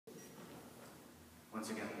once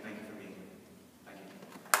again, thank you for being here. Thank you.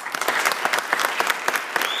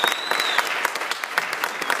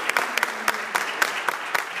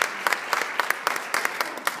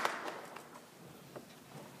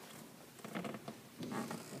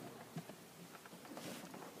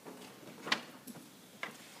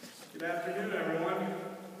 Good afternoon, everyone.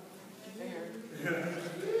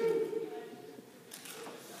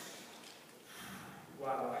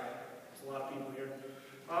 Wow, there's a lot of people here.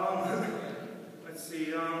 Let's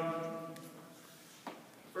see.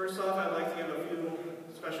 First off, I'd like to give a few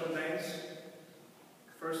special thanks.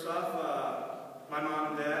 First off, my mom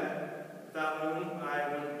and dad, without whom I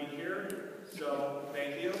wouldn't be here. So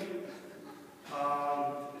thank you.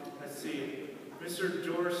 Let's see. Mr.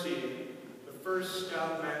 Dorsey, the first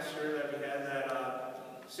scoutmaster that we had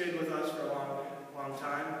that stayed with us for a long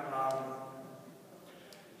time.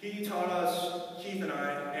 He taught us, Keith and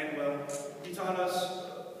I, and Will, he taught us,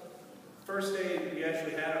 first day we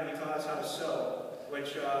actually had him, he taught us how to sew,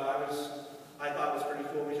 which I thought was pretty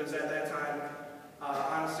cool, because at that time,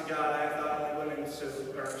 honest to God, I thought only women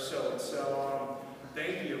sewed, so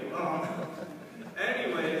thank you.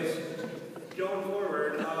 Anyways, going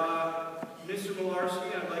forward, Mr.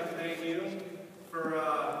 Malarski, I'd like to thank you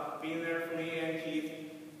for being there for me and Keith,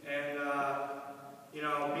 and you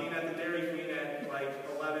know, being at the Dairy Queen at like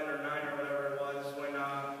 11 or 9 or whatever it was when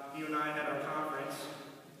you and I had our conference.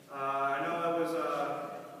 I know it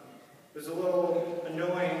was a little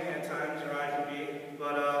annoying at times, or I could be,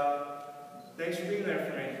 but thanks for being there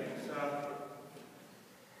for me. So,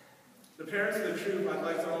 the parents of the troop I'd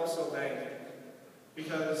like to also thank,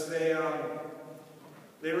 because they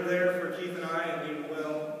were there for Keith and I, and even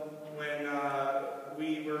Will, when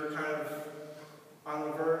we were kind of on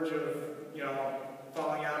the verge of, you know,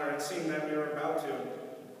 falling out, or it seemed that we were about to.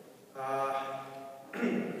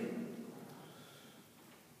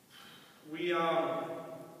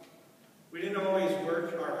 We didn't always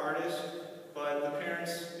work our hardest, but the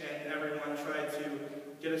parents and everyone tried to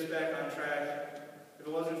get us back on track. If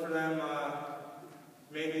it wasn't for them,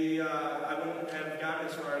 maybe I wouldn't have gotten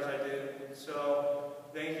as far as I did. So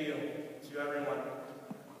thank you to everyone.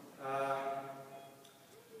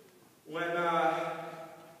 When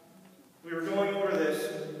we were going over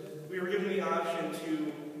this, we were given the option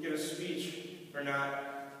to get a speech or not.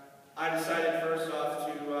 I decided first off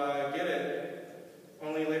to get it,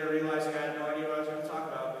 only later realizing I had no idea what I was going to talk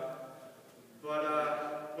about.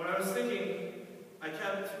 But when I was thinking, I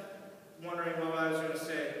kept wondering what I was going to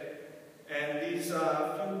say. And these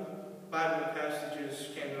few Bible passages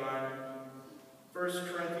came to mind. 1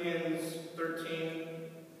 Corinthians 13,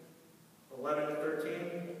 11 to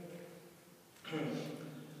 13.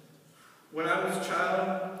 When I was a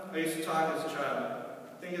child, I used to talk as a child,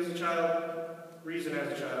 think as a child, reason as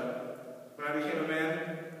a child. When I became a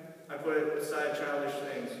man, I put aside childish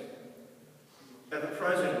things. At the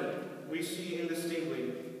present, we see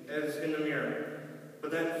indistinctly, as in the mirror,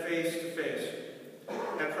 but then face to face.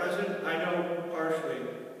 At present, I know partially.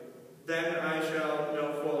 Then I shall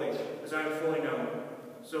know fully, as I am fully known.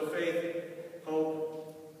 So faith,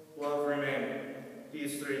 hope, love remain.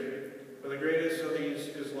 These three. But the greatest of these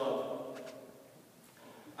is love.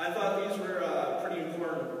 I thought these were pretty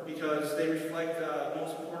important because they reflect the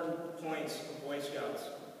most important points of Boy Scouts.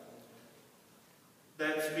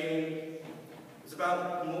 It's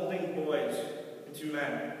about molding boys into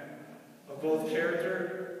men of both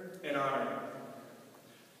character and honor,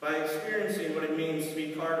 by experiencing what it means to be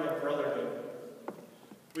part of a brotherhood.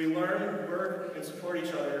 We learn, work, and support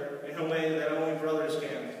each other in a way that only brothers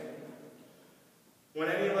can. When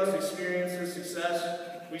any of us experiences success,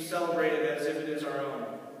 we celebrate it as if it is our own.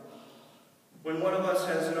 When one of us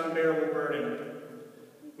has an unbearable burden,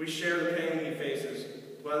 we share the pain he faces,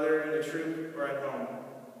 whether in the troop or at home.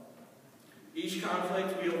 Each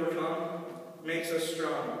conflict we overcome makes us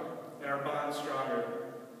strong, and our bond stronger.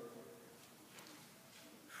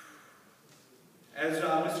 As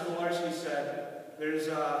Mr. Malarski said, there's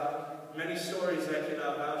many stories that could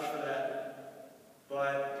vouch for that,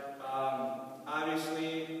 but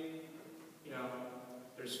obviously, you know,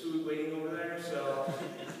 there's food waiting over there, so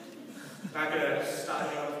I'm not going to stop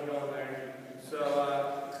anyone from going there. So,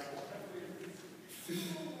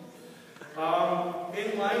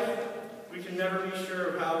 in life, we can never be sure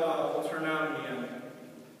of how it will turn out in the end.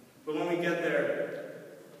 But when we get there,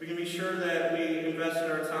 we can be sure that we invested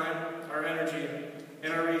our time, our energy,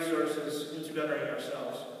 and our resources into bettering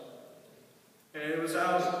ourselves. And it was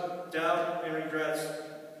without doubt and regrets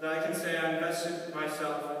that I can say I invested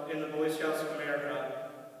myself in the Boy Scouts of America,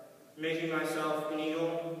 making myself an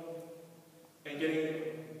Eagle and getting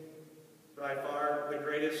by far the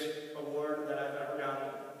greatest award that I've ever gotten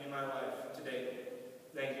in my life to date.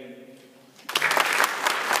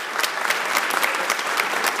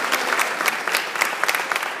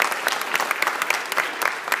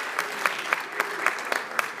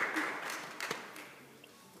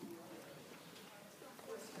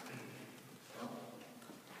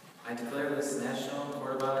 I declare this National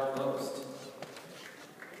Quarterback closed.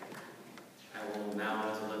 I will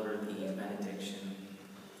now deliver the benediction.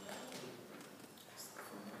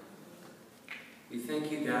 We thank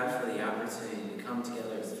you, God, for the opportunity to come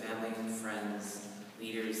together as family and friends,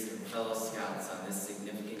 leaders, and fellow scouts on this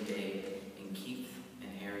significant day in Keith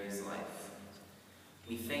and Harry's life.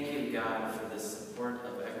 We thank you, God, for the support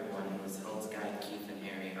of everyone who has helped guide Keith and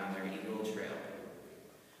Harry on their Eagle Trail.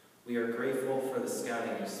 We are grateful for the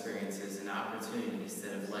scouting experiences and opportunities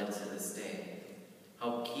that have led to this day.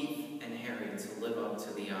 Help Keith and Harry to live up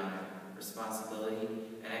to the honor, responsibility,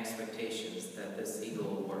 and expectations that this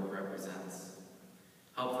Eagle Award represents.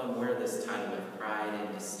 Help them wear this title with pride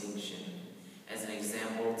and distinction as an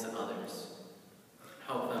example to others.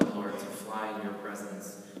 Help them, Lord, to fly in your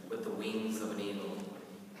presence with the wings of an eagle.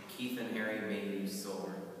 Keith and Harry, may you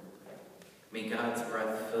soar. May God's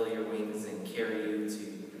breath fill your wings and carry you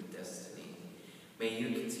to destiny. May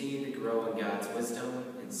you continue to grow in God's wisdom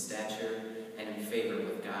and stature and in favor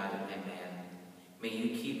with God and man. May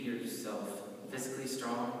you keep yourself physically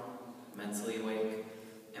strong, mentally awake,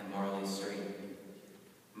 and morally straight.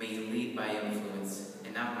 May you lead by influence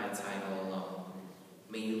and not by title alone.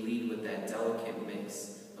 May you lead with that delicate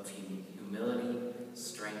mix of humility,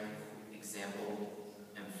 strength, example,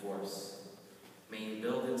 and force. May you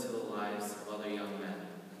build into the lives of other young men,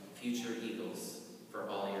 future eagles, for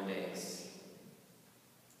all your days.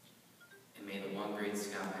 And may the one great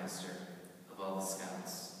Scoutmaster of all the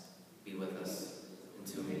Scouts be with us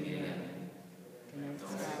until we meet again.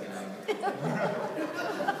 Don't say goodnight.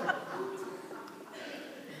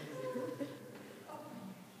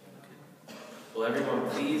 Will everyone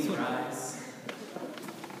please rise?